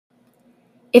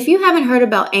If you haven't heard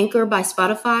about Anchor by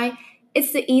Spotify,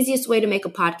 it's the easiest way to make a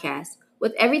podcast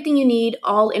with everything you need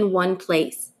all in one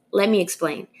place. Let me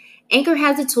explain. Anchor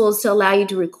has the tools to allow you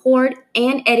to record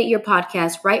and edit your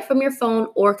podcast right from your phone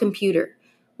or computer.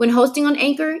 When hosting on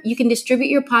Anchor, you can distribute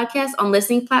your podcast on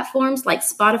listening platforms like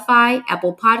Spotify,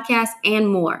 Apple Podcasts, and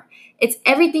more. It's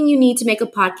everything you need to make a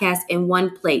podcast in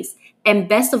one place. And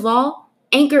best of all,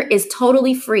 Anchor is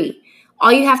totally free.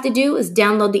 All you have to do is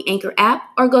download the Anchor app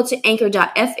or go to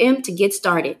anchor.fm to get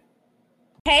started.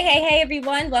 Hey,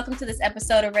 everyone. Welcome to this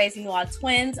episode of Raising Wild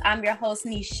Twins. I'm your host,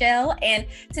 Nichelle, and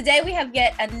today we have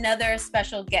yet another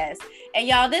special guest. And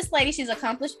y'all, this lady, she's an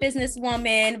accomplished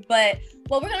businesswoman, but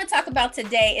what we're going to talk about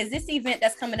today is this event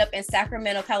that's coming up in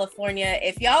Sacramento, California.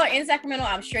 If y'all are in Sacramento,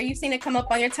 I'm sure you've seen it come up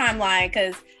on your timeline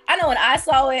because I know when I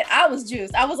saw it, I was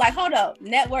juiced. I was like, hold up,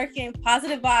 networking,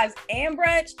 positive vibes, and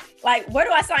brunch. Like, where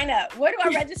do I sign up? Where do I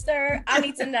register? I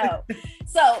need to know.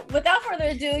 So without further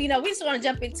ado, we just want to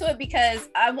jump into it because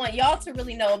I want y'all to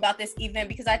really know about this event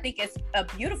because I think it's a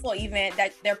beautiful event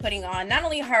that they're putting on. Not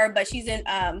only her, but she's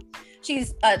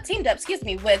teamed up,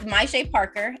 with Maisha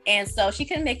Parker. And so she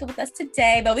couldn't make it with us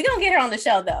today, but we're going to get her on the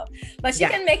show though. But she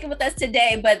couldn't make it with us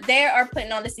today, but they are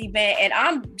putting on this event and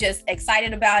I'm just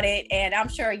excited about it. And I'm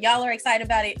sure y'all are excited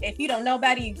about it. If you don't know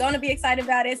about it, you're going to be excited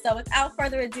about it. So without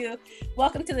further ado,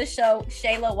 welcome to the show,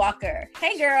 Shayla Walker.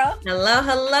 Hey girl.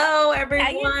 Hello,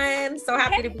 everyone. So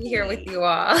happy to be here with you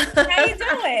all. How you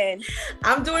doing?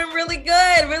 I'm doing really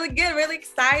good. Really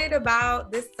excited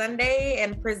about this Sunday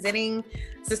and presenting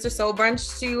Sister Soul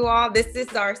Brunch to you all. This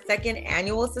is our second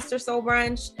annual Sister Soul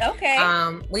Brunch. Okay.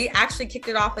 We actually kicked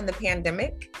it off in the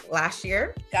pandemic last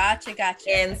year. Gotcha.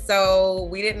 And so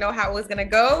we didn't know how it was going to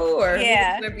go or who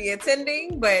was going to be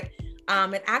attending, but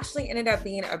it actually ended up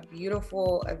being a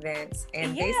beautiful event.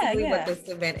 And basically what this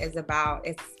event is about,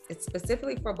 it's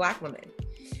specifically for Black women.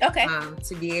 Okay.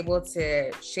 To be able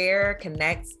to share,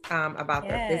 connect about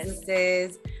their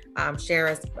businesses, share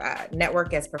as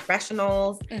network as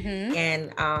professionals. Mm-hmm.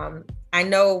 And I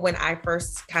know when I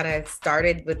first kind of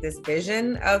started with this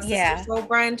vision of Sister Soul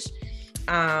Brunch,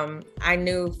 I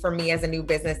knew for me as a new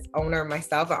business owner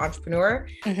myself, an entrepreneur,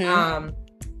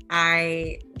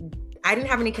 I didn't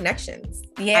have any connections.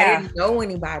 I didn't know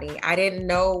anybody. I didn't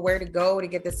know where to go to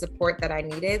get the support that I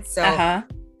needed. So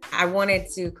I wanted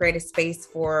to create a space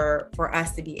for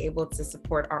us to be able to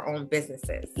support our own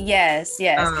businesses. Yes.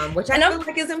 Which I feel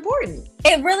like is important.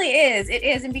 It really is. It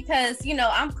is. And because,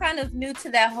 I'm kind of new to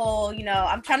that whole,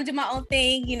 I'm trying to do my own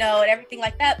thing, and everything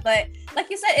like that. But like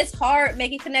you said, it's hard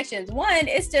making connections. One,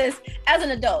 it's just as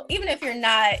an adult, even if you're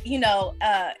not,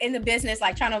 in the business,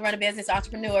 like trying to run a business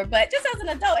entrepreneur, but just as an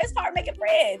adult, it's hard making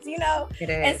friends, It is.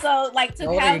 And so like to the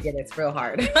older you get, it's real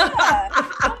hard.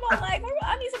 I'm like,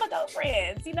 I need some adult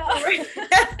friends,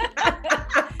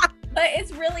 But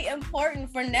it's really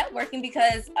important for networking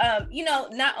because,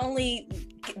 not only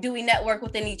do we network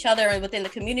within each other and within the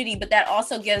community, but that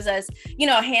also gives us,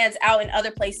 hands out in other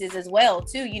places as well,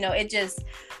 too.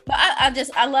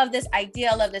 I love this idea.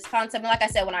 I love this concept. And like I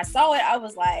said, when I saw it, I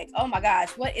was like, oh my gosh,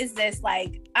 what is this?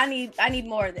 Like, I need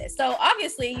more of this. So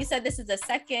obviously you said this is the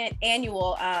second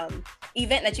annual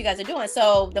event that you guys are doing.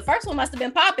 So the first one must have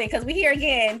been popping because we're here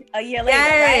again a year later,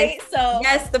 right? So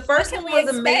yes, the first one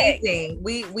was amazing.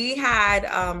 We had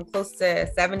close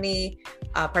to 70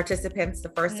 participants the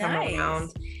first time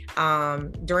around.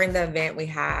 During the event, we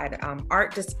had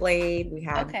art displayed, we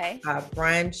had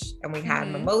brunch, and we had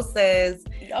mimosas.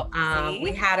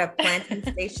 We had a planting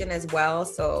station as well,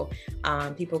 so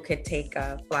people could take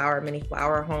a mini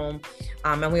flower home.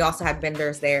 And we also had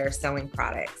vendors there selling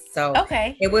products. So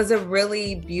it was a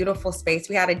really beautiful space.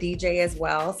 We had a DJ as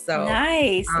well. So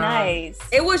nice.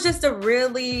 It was just a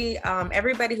really,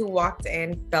 everybody who walked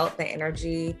in felt the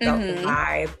energy, felt the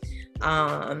vibe.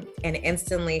 And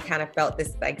instantly kind of felt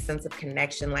this like sense of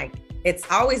connection. Like it's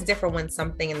always different when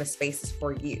something in the space is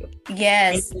for you.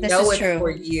 Yes, this is true.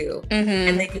 For you.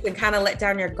 And then you can kind of let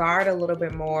down your guard a little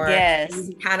bit more. Yes. You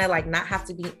can kind of like not have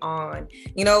to be on,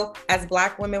 as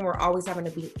Black women, we're always having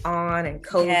to be on and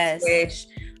code switch.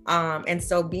 And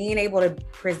so being able to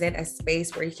present a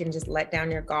space where you can just let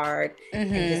down your guard and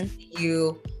just be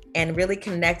you and really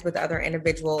connect with other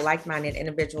like-minded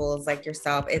individuals like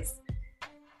yourself.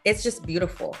 It's just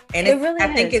beautiful. And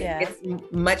I think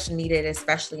it's much needed,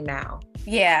 especially now.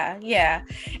 Yeah.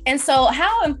 And so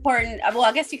how important, well,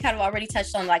 I guess you kind of already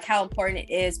touched on like how important it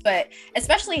is, but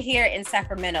especially here in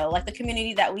Sacramento, like the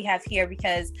community that we have here,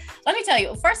 because let me tell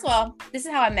you, first of all, this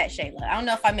is how I met Shayla. I don't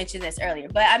know if I mentioned this earlier,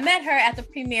 but I met her at the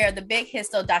premiere of the Big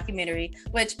Histo documentary,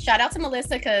 which shout out to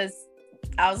Melissa, because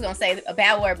I was gonna say a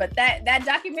bad word, but that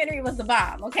documentary was the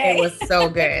bomb. Okay, it was so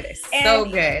good, so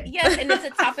good. Yes, and it's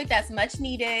a topic that's much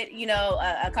needed.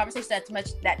 A conversation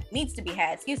that needs to be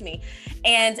had. Excuse me,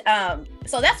 and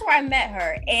so that's where I met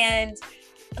her, and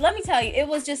let me tell you, it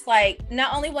was just like,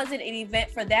 not only was it an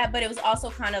event for that, but it was also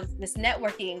kind of this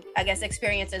networking, I guess,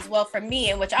 experience as well for me,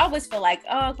 in which I always feel like,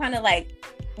 kind of like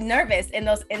nervous in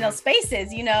those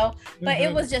spaces, but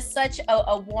it was just such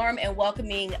a warm and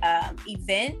welcoming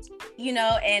event,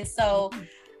 and so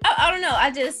I don't know, I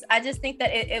just think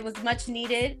that it was much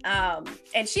needed,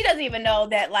 and she doesn't even know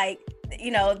that, like,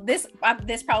 this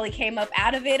probably came up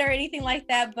out of it or anything like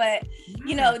that, but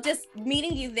just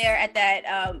meeting you there at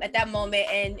that moment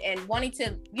and wanting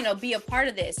to be a part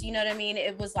of this, you know what I mean?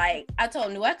 It was like, I told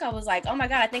Nweka, I was like, oh my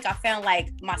God, I think I found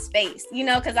like my space,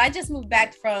 because I just moved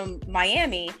back from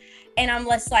Miami, and I'm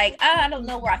just like, I don't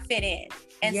know where I fit in.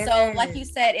 And so, like you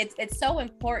said, it's so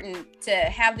important to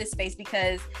have this space,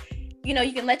 because you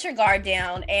can let your guard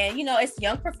down, and it's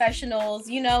young professionals,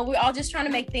 we're all just trying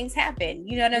to make things happen,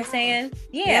 you know what I'm saying?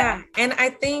 Yeah. And I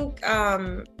think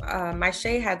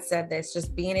Maisha had said this,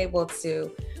 just being able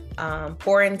to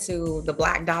pour into the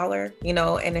Black dollar,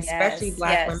 and especially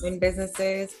Black women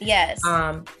businesses. Yes.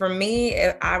 For me,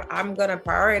 I'm gonna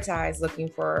prioritize looking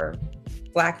for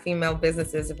Black female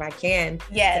businesses if I can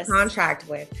to contract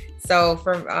with. So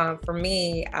for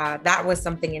me, that was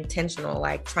something intentional,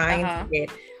 like trying to get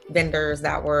vendors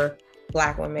that were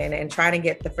Black women, and trying to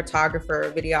get the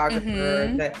photographer,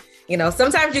 videographer,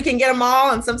 sometimes you can get them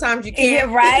all and sometimes you can't.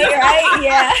 Yeah, right.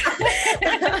 Yeah.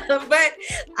 But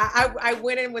I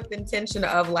went in with the intention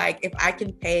of, like, if I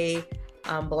can pay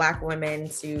Black women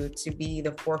to be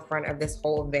the forefront of this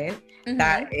whole event,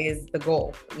 that is the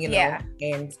goal,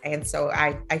 and so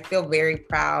I feel very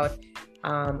proud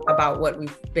about what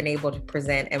we've been able to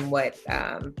present and what's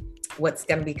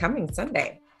going to be coming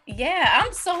Sunday. Yeah,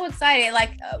 I'm so excited.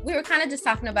 Like, we were kind of just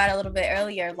talking about it a little bit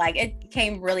earlier, like it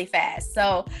came really fast.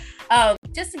 So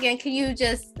just again, can you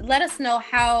just let us know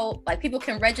how, like, people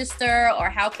can register, or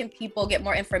how can people get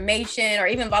more information or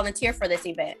even volunteer for this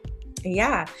event?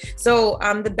 Yeah. So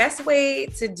the best way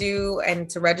to do and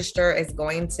to register is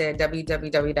going to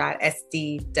www.sdwct.com.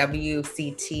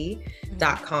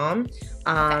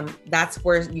 That's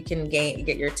where you can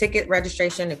get your ticket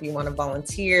registration if you want to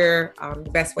volunteer.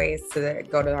 The best way is to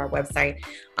go to our website.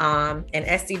 And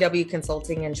SDW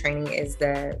Consulting and Training is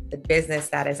the business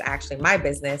that is actually my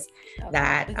business,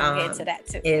 that get into that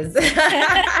too. Is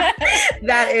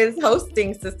that is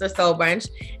hosting Sister Soul Bunch.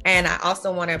 And I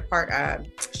also want to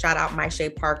shout out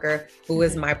Maisha Parker, who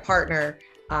is my partner,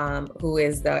 who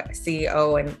is the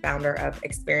CEO and founder of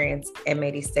Experience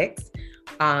M86.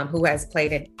 Who has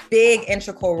played a big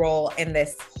integral role in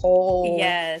this whole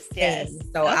thing.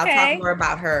 So I'll talk more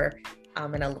about her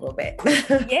in a little bit.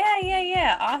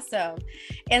 Yeah. Awesome.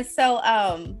 And so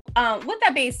with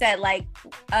that being said, like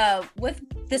with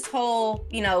this whole,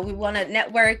 we want to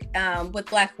network with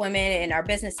Black women and our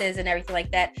businesses and everything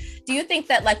like that. Do you think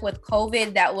that, like, with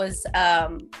COVID, that was a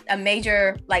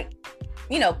major, like,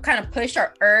 kind of push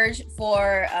or urge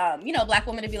for, Black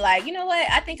women to be like, you know what,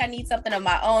 I think I need something of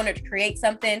my own, or to create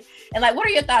something? And, like, what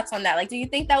are your thoughts on that? Like, do you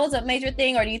think that was a major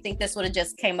thing, or do you think this would have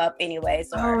just came up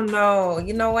anyways? Or... Oh, no.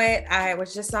 You know what? I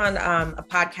was just on a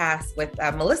podcast with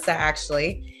Melissa,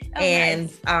 actually.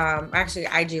 Nice. Actually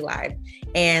IG Live.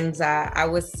 And I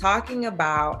was talking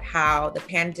about how the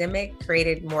pandemic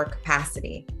created more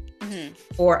capacity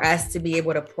for us to be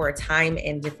able to pour time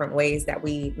in different ways that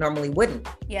we normally wouldn't.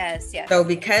 Yes. So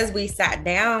because we sat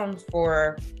down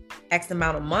for X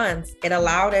amount of months, it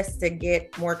allowed us to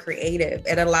get more creative.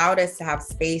 It allowed us to have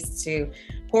space to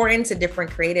pour into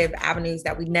different creative avenues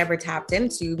that we never tapped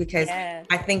into, because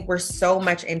I think we're so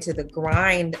much into the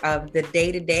grind of the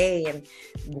day to day and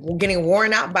getting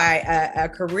worn out by a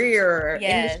career or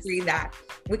industry that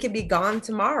we could be gone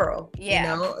tomorrow.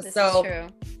 So true.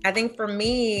 I think for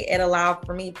me, it allowed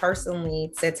for me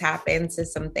personally to tap into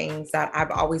some things that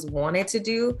I've always wanted to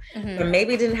do, but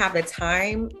maybe didn't have the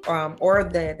time or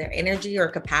the energy or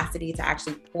capacity to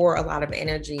actually pour a lot of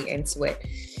energy into it.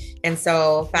 And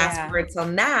so fast forward till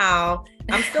now,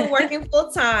 I'm still working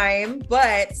full time,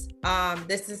 but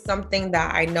this is something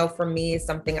that I know for me is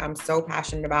something I'm so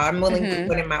passionate about. I'm willing to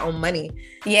put in my own money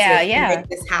to make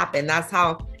this happen. That's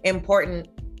how important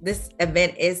this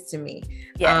event is to me.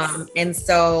 And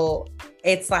so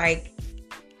it's like,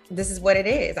 this is what it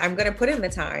is. I'm going to put in the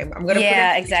time. I'm going to put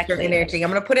in the extra energy. I'm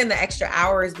going to put in the extra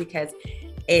hours, because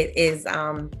it is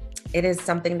it is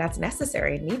something that's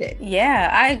necessary and needed. Yeah,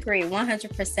 I agree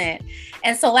 100%.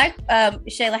 And so like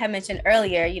Shayla had mentioned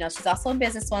earlier, she's also a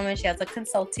businesswoman. She has a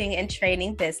consulting and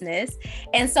training business.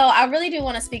 And so I really do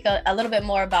want to speak a little bit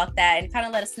more about that and kind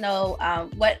of let us know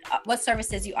what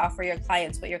services you offer your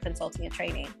clients with your consulting and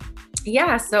training.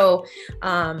 Yeah, so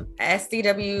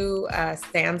SDW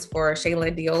stands for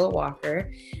Shayla Diola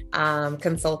Walker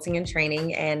Consulting and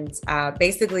Training. And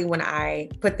basically, when I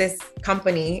put this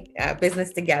company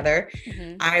business together,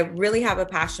 I really have a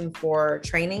passion for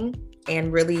training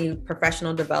and really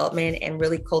professional development and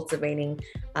really cultivating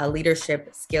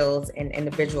leadership skills in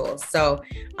individuals. So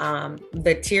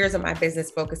the tiers of my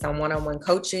business focus on one-on-one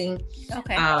coaching.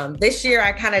 Okay. This year,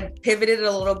 I kind of pivoted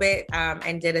a little bit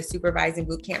and did a supervising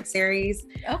bootcamp series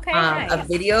of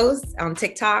videos on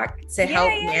TikTok to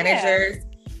help managers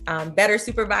better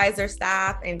supervise their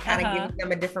staff and kind of give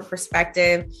them a different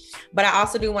perspective. But I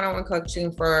also do one-on-one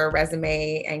coaching for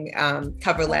resume and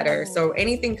cover letter. So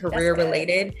anything career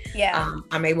related,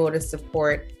 I'm able to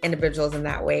support individuals in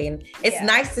that way. And it's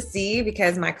nice to see,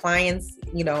 because my clients,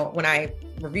 when I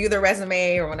review their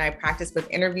resume or when I practice with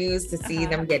interviews, to see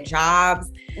them get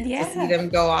jobs, to see them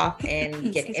go off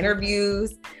and get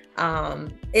interviews.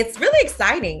 It's really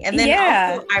exciting. And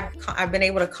then also I've been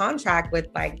able to contract with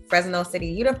like Fresno City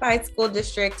Unified School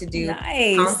District to do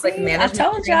conflict management. I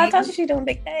told you she's doing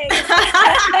big things.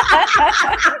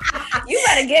 You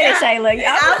better get it, Shayla.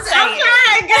 I'm trying,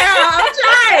 girl. I'm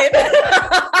trying.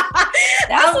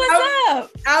 That's what's up.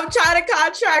 I'm trying to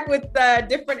contract with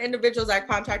different individuals. I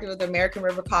contracted with American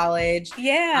River College.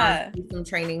 Do some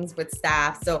trainings with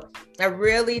staff. So I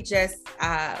really just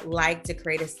like to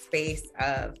create a space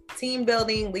of team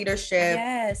building, leadership,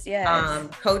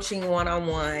 coaching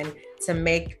one-on-one to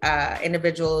make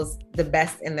individuals the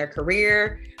best in their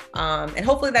career. And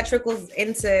hopefully that trickles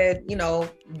into,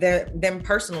 them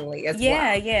personally as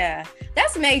well. Yeah.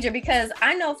 That's major, because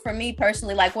I know for me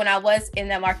personally, like when I was in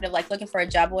that market of like looking for a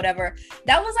job or whatever,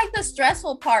 that was like the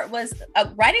stressful part was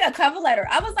writing a cover letter.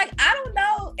 I was like, I don't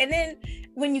know. And then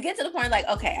when you get to the point like,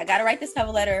 okay, I got to write this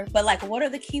cover letter, but like, what are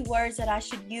the key words that I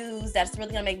should use that's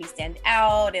really gonna make me stand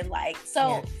out? And like,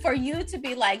 so for you to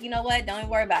be like, you know what, don't even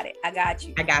worry about it, I got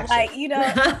you. Like,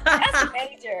 that's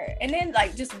major. And then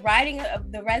like just writing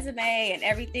the resume and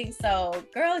everything. So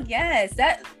girl, yes,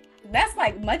 that's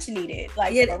like much needed.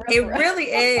 Like it really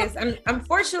is. And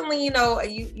unfortunately,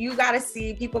 you got to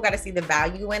see, people got to see the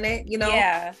value in it,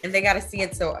 and they got to see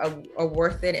it's a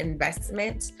worth it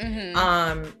investment.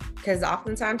 Because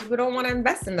oftentimes people don't want to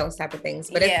invest in those type of things,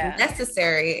 but it's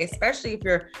necessary, especially if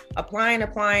you're applying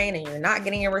and you're not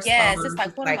getting a response. Yes,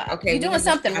 it's like okay, you're doing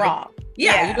something wrong.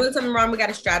 You're doing something wrong. We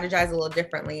got to strategize a little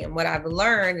differently. And what I've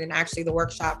learned, and actually the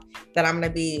workshop that I'm going to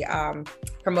be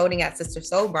promoting at Sister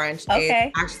Soul Brunch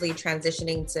is actually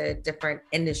transitioning to different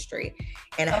industry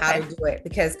and how to do it.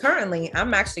 Because currently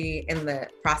I'm actually in the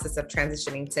process of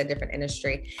transitioning to a different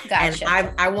industry. Gotcha.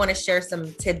 And I want to share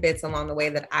some tidbits along the way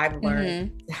that I've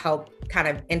learned to help kind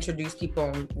of introduce people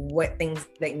on what things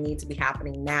that need to be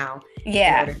happening now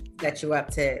in order to set you up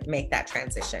to make that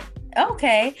transition.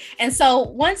 Okay. And so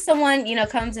once someone,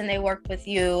 comes and they work with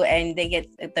you and they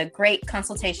get the great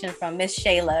consultation from Miss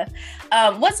Shayla,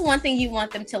 what's one thing you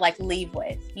want them to like leave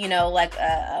with,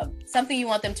 something you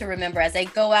want them to remember as they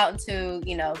go out into,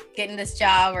 getting this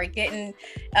job or getting,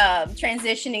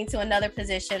 transitioning to another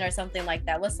position or something like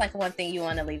that? What's like one thing you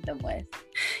want to leave them with?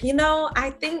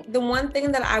 I think the one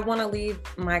thing that I want to leave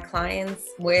my clients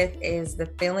with is the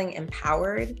feeling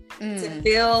empowered to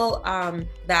feel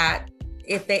that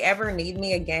if they ever need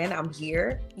me again, I'm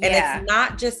here. And it's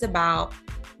not just about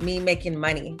me making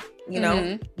money,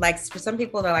 like for some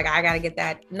people, they're like, I got to get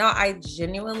that. No, I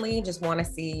genuinely just want to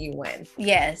see you win.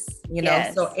 Yes.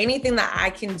 So anything that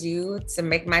I can do to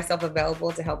make myself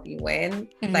available to help you win,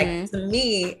 like to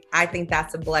me, I think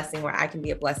that's a blessing where I can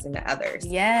be a blessing to others.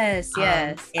 Yes.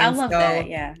 I love that.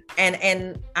 Yeah.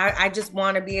 And I just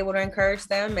want to be able to encourage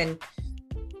them and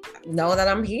know that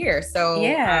I'm here. So,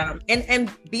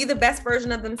 and be the best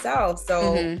version of themselves.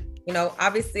 So,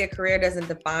 obviously a career doesn't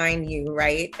define you,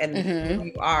 right? And who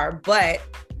you are, but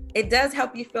it does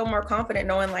help you feel more confident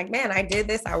knowing like, man, I did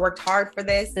this. I worked hard for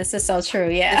this. This is so true.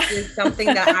 Yeah. This is something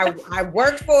that I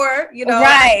worked for,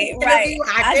 Right.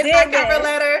 I did my cover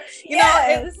letter,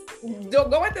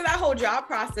 going through that whole job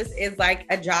process is like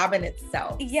a job in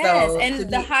itself. Yes. So and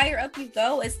the higher up you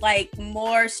go, it's like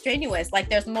more strenuous. Like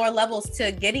there's more levels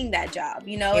to getting that job.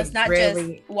 It's not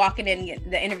really just walking in and get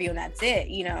the interview and that's it,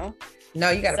 No,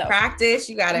 you got to practice.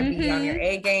 You got to be on your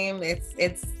A game.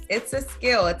 It's a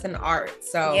skill. It's an art.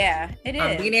 So yeah, it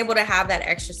is. Being able to have that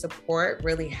extra support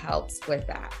really helps with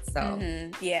that. So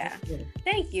yeah,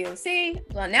 thank you. See,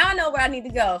 well, now I know where I need to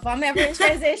go. If I'm ever in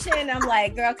transition, I'm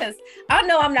like, girl, because I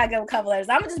know I'm not good with cover letters.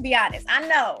 I'm gonna just be honest. I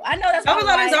know that's cover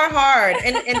letters are hard.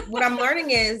 And what I'm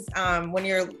learning is when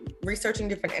you're researching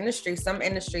different industries, some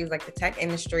industries like the tech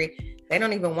industry, they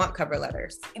don't even want cover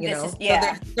letters. So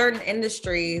there's certain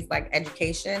industries like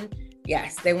education.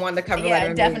 Yes, they want the cover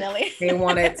letter. Definitely. They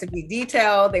want it to be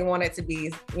detailed. They want it to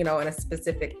be, in a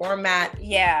specific format.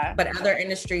 Yeah. But other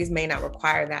industries may not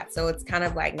require that. So it's kind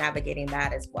of like navigating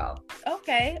that as well.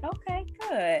 Okay,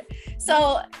 good.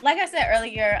 So like I said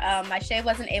earlier, my Shay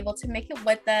wasn't able to make it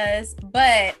with us,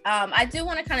 but I do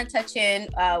want to kind of touch in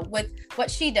with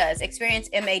what she does, Experience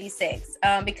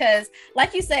M86, because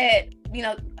like you said,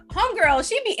 homegirl,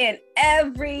 she be in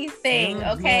everything,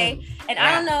 okay? And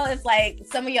I don't know if like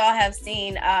some of y'all have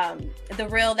seen the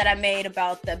reel that I made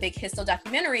about the Big Histo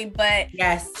documentary, but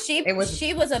yes, she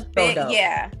was a big dope.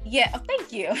 Yeah. Oh,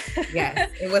 thank you.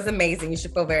 Yes, it was amazing. You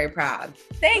should feel very proud.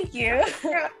 Thank you.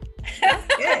 That's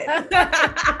good.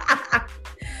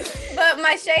 But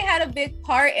my Shay had a big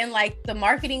part in like the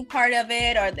marketing part of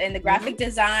it or in the graphic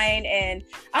design. And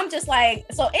I'm just like,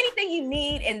 so anything you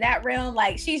need in that realm,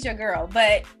 like she's your girl.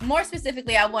 But more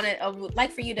specifically, I would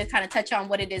like for you to kind of touch on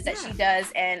what it is that she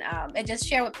does and just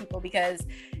share with people because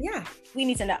we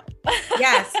need to know.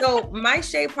 So my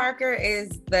Shay Parker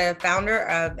is the founder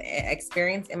of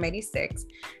Experience M86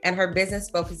 and her business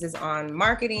focuses on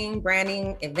marketing,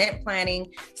 branding, event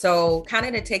planning. So kind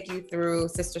of to take you through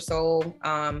Sister Soul,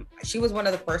 she was one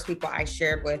of the first people I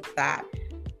shared with that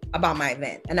about my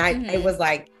event. And it was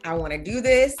like, I want to do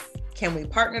this. Can we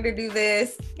partner to do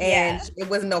this? And it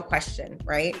was no question,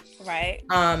 right? Right.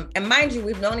 And mind you,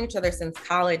 we've known each other since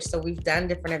college. So we've done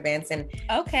different events and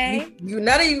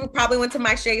none of you probably went to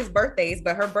my Shay's birthdays,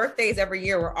 but her birthdays every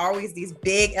year were always these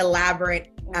big,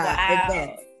 elaborate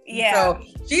events. Yeah. So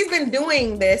she's been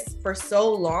doing this for so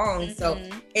long. So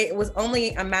it was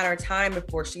only a matter of time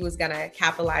before she was going to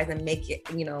capitalize and make it,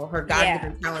 her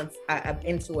God-given talents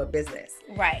into a business.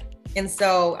 Right. And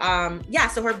so,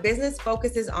 so her business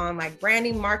focuses on like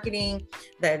branding, marketing,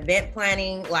 the event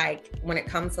planning, like when it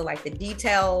comes to like the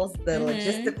details, the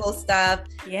logistical stuff.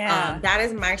 Yeah. That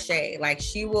is my Shay. Like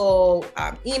she will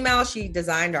email, she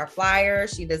designed our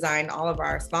flyers. She designed all of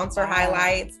our sponsor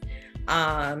highlights.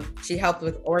 She helped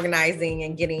with organizing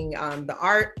and getting the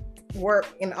art work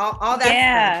and all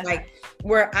that stuff. Like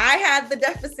where I had the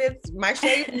deficits, my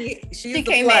Shay, she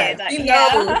came in. She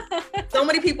knows so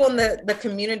many people in the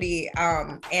community,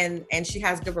 and she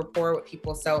has good rapport with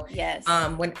people. So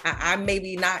when I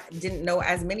maybe didn't know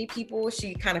as many people,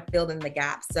 she kind of filled in the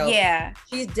gaps. So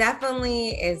she definitely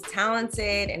is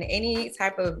talented, and any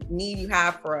type of need you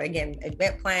have for again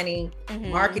event planning,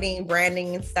 marketing,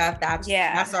 branding, and stuff.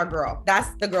 That's our girl. That's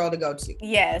the girl to go to.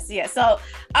 Yes. So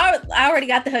I already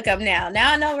got the hookup now.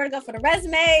 Now I know where to go for the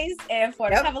resumes and for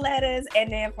the cover letters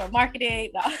and then for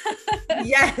marketing. No.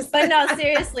 Yes. But no,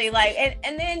 seriously, like,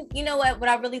 and then, you know what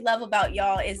I really love about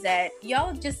y'all is that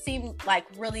y'all just seem like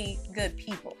really good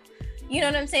people. You know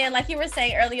what I'm saying? Like you were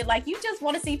saying earlier, like you just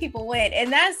want to see people win.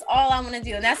 And that's all I want to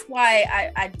do. And that's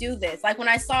why I do this. Like when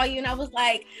I saw you and I was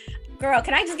like, girl,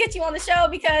 can I just get you on the show?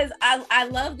 Because I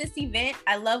love this event.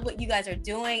 I love what you guys are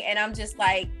doing. And I'm just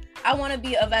like, I want to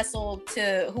be a vessel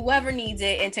to whoever needs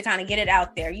it and to kind of get it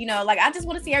out there. Like I just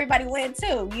want to see everybody win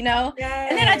too,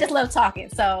 And then I just love talking.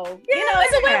 So,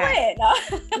 it's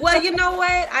a win-win. Well, you know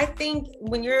what? I think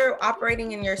when you're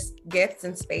operating in your gifts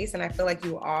and space, and I feel like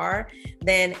you are,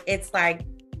 then it's like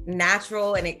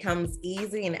natural and it comes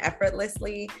easy and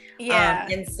effortlessly.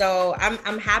 And so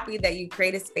I'm happy that you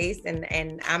created space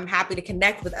and I'm happy to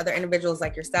connect with other individuals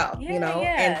like yourself,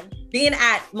 and being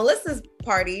at Melissa's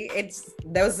party,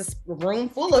 there was this room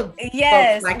full of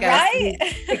folks like us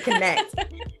to connect.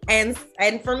 And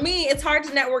for me, it's hard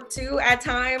to network too at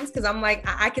times because I'm like,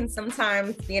 I can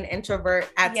sometimes be an introvert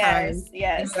at times.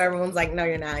 Yes. So everyone's like, no,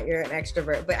 you're not, you're an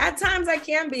extrovert. But at times I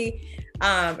can be.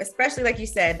 Especially like you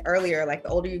said earlier, like the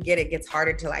older you get, it gets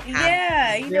harder to like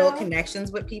have real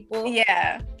connections with people.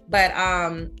 But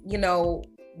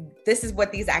this is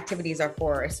what these activities are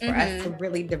for, is for us to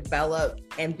really develop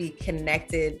and be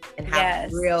connected and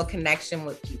have real connection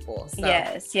with people. So,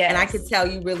 and I could tell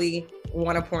you really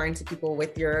want to pour into people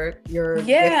with your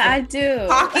I do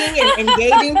talking and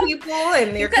engaging people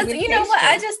and their because you know what,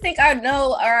 I just think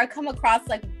I come across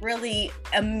like really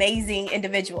amazing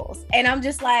individuals, and I'm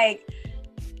just like,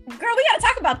 girl, we gotta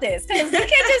talk about this because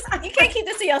you can't keep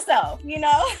this to yourself, you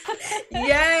know?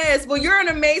 Yes. Well, you're an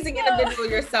amazing individual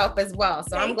yourself as well.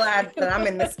 So I'm glad that I'm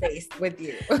in this space with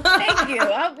you. Thank you.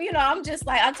 I'm just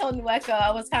like, I told Nueko,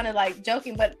 I was kind of like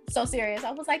joking, but so serious.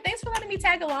 I was like, thanks for letting me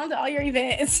tag along to all your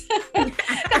events. Cause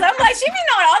I'm like, she be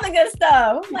knowing all the good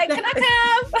stuff. Like, can I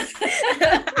come?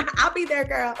 I'll be there,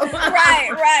 girl.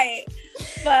 Right.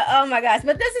 But oh my gosh,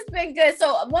 but this has been good.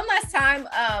 So one last time,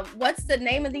 what's the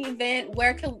name of the event?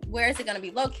 Where is it going to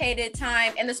be located?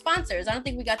 Time and the sponsors. I don't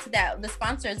think we got to that. The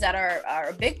sponsors that are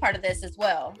a big part of this as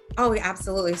well. Oh,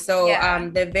 absolutely. So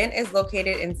the event is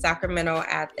located in Sacramento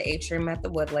at the Atrium at the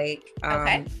Wood Lake.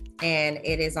 Okay. And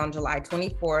it is on July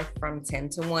 24th from 10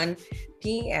 to 1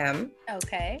 p.m.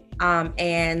 Okay.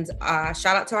 And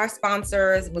shout out to our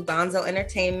sponsors, Muganzo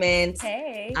Entertainment,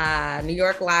 New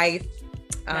York Life,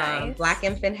 nice. Black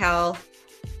Infant Health.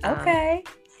 Okay.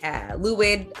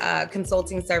 Luid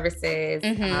Consulting Services,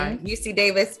 UC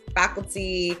Davis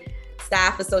Faculty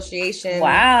Staff Association.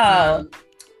 Wow.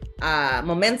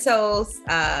 Mementos,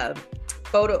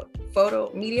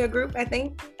 Photo Media Group, I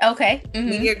think. Okay.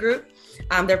 Media Group.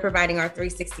 They're providing our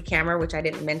 360 camera, which I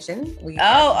didn't mention. Okay. So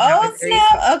I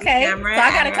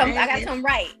gotta come right. I come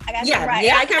right. Yeah,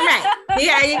 I come right.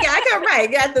 I come right.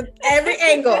 Got every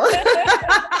angle.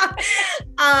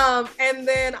 And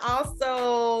then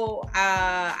also,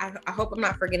 I hope I'm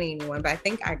not forgetting anyone, but I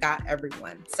think I got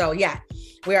everyone. So yeah,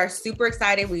 we are super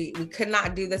excited. We could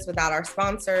not do this without our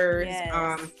sponsors.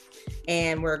 Yes.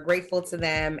 And we're grateful to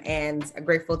them and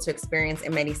grateful to Experience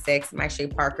M86,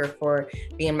 Maisha Parker, for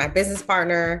being my business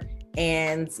partner.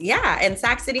 And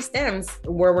Sac City Stems,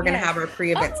 where we're going to have our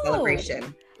pre-event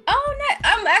celebration. Oh, no.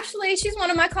 She's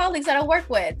one of my colleagues that I work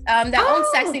with that owns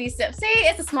Sac City Stems. See,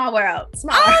 it's a small world.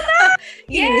 Small. Oh, nice.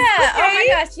 Yeah. Okay. Oh my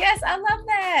gosh. Yes, I love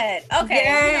that. Okay.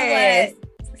 Yes. You know what?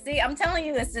 See, I'm telling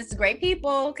you, it's just great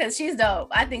people because she's dope.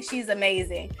 I think she's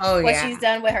amazing. What she's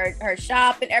done with her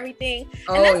shop and everything.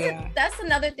 And that's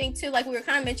another thing too. Like we were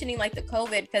kind of mentioning like the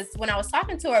COVID, because when I was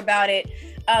talking to her about it,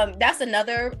 that's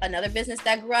another business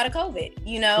that grew out of COVID.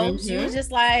 You know, she was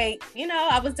just like,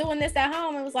 I was doing this at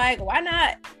home and was like, why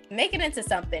not make it into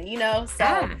something? So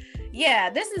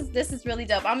this is really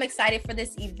dope. I'm excited for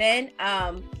this event.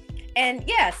 And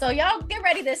so y'all get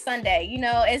ready this Sunday.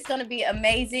 It's going to be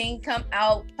amazing. Come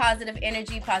out, positive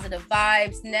energy, positive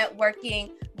vibes,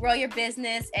 networking, grow your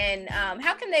business. And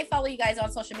how can they follow you guys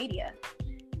on social media?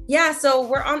 Yeah, so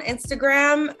we're on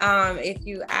Instagram. If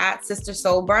you at Sister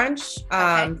Soul Brunch,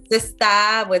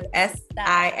 Sista with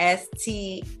Sistah.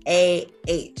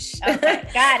 Okay,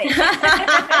 got it.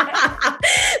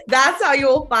 That's how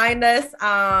you'll find us.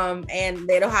 And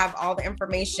it'll have all the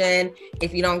information.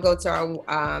 If you don't go to our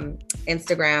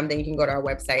Instagram, then you can go to our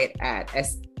website at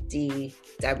sdwct.com.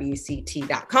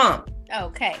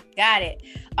 Okay, got it.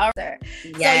 All right.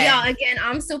 Yes. So y'all, again,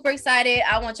 I'm super excited.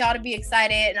 I want y'all to be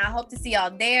excited, and I hope to see y'all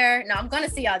there. Now I'm going to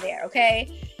see y'all there, okay?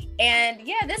 And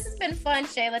this has been fun,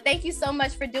 Shayla. Thank you so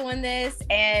much for doing this,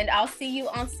 and I'll see you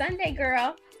on Sunday,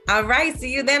 girl. All right,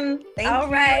 see you then. Thank you. All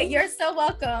right, you're so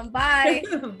welcome. Bye.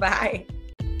 Bye.